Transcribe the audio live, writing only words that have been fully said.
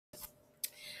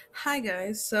Hi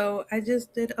guys, so I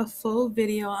just did a full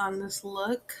video on this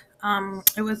look.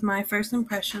 It was my first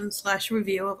impression slash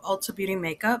review of Ulta Beauty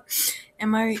makeup, and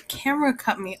my camera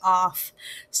cut me off,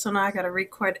 so now I gotta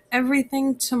record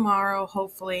everything tomorrow,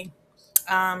 hopefully.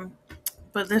 Um,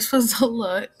 but this was the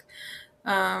look.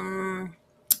 Um,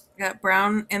 got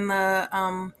brown in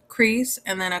the crease,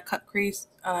 and then a cut crease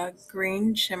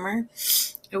green shimmer.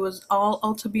 It was all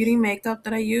Ulta Beauty makeup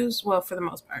that I used. Well, for the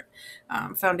most part,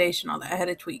 foundation, all that. I had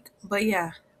to tweak, but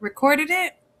yeah, recorded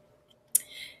it,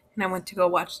 and I went to go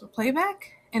watch the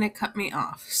playback, and it cut me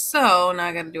off. So now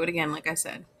I got to do it again, like I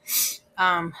said.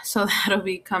 So that'll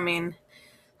be coming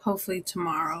hopefully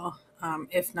tomorrow,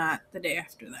 if not the day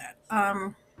after that.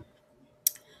 I'm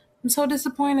so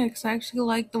disappointed because I actually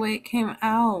liked the way it came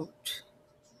out.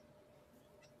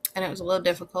 And it was a little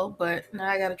difficult, but now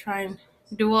I gotta try and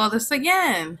do all this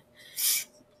again.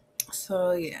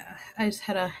 So yeah, I just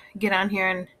had to get on here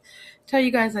and tell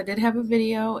you guys I did have a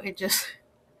video. It just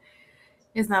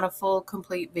is not a full,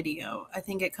 complete video. I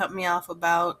think it cut me off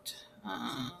about,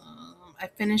 I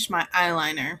finished my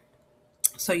eyeliner,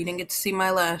 so you didn't get to see my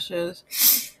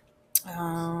lashes.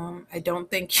 I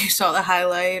don't think you saw the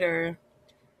highlight or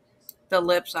the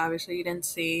lips, obviously you didn't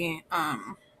see.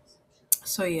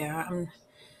 So yeah, I'm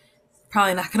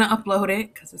probably not going to upload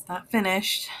it because it's not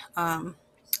finished. So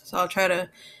I'll try to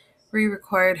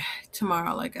re-record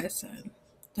tomorrow, like I said.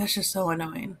 That's just so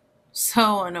annoying.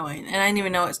 So annoying. And I didn't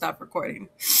even know it stopped recording.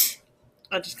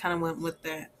 I just kind of went with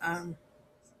that.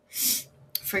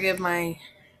 Forgive my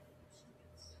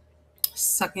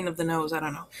sucking of the nose. I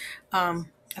don't know.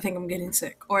 I think I'm getting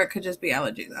sick. Or it could just be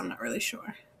allergies. I'm not really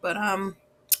sure. But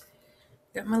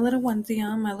got my little onesie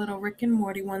on. My little Rick and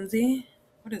Morty onesie.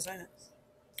 What is that?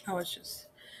 Oh, it's just...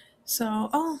 So,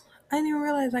 I didn't even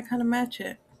realize I kind of match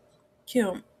it.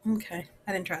 Cute. Okay.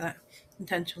 I didn't try that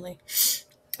intentionally.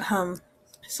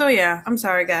 So yeah, I'm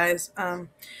sorry guys.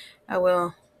 I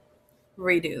will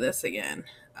redo this again.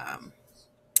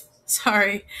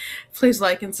 Sorry. Please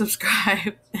like and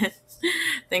subscribe.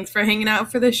 Thanks for hanging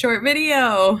out for this short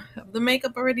video of the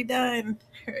makeup already done.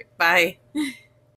 All right, bye.